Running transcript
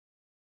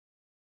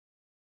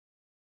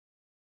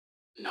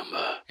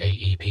Number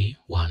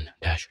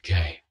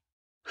AEP-1-J.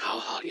 How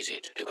hard is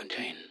it to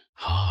contain?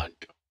 Hard.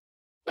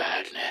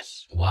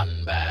 Badness.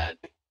 One bad.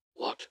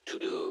 What to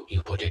do?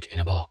 You put it in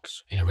a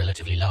box in a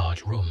relatively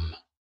large room.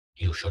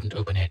 You shouldn't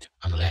open it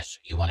unless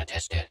you want to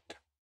test it.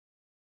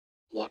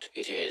 What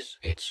it is,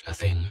 it's a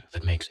thing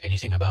that makes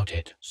anything about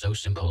it so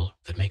simple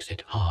that makes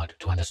it hard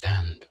to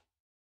understand.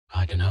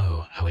 I don't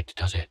know how it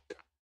does it.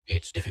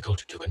 It's difficult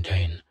to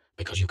contain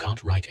because you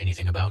can't write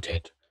anything about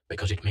it,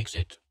 because it makes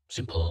it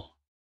simple.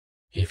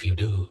 If you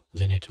do,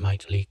 then it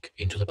might leak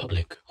into the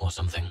public or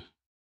something.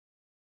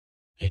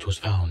 It was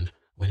found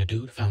when a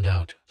dude found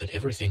out that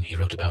everything he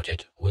wrote about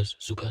it was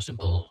super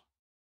simple.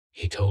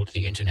 He told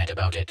the internet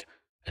about it,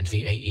 and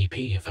the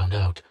AEP found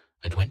out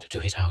and went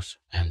to his house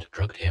and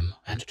drugged him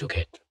and took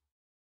it.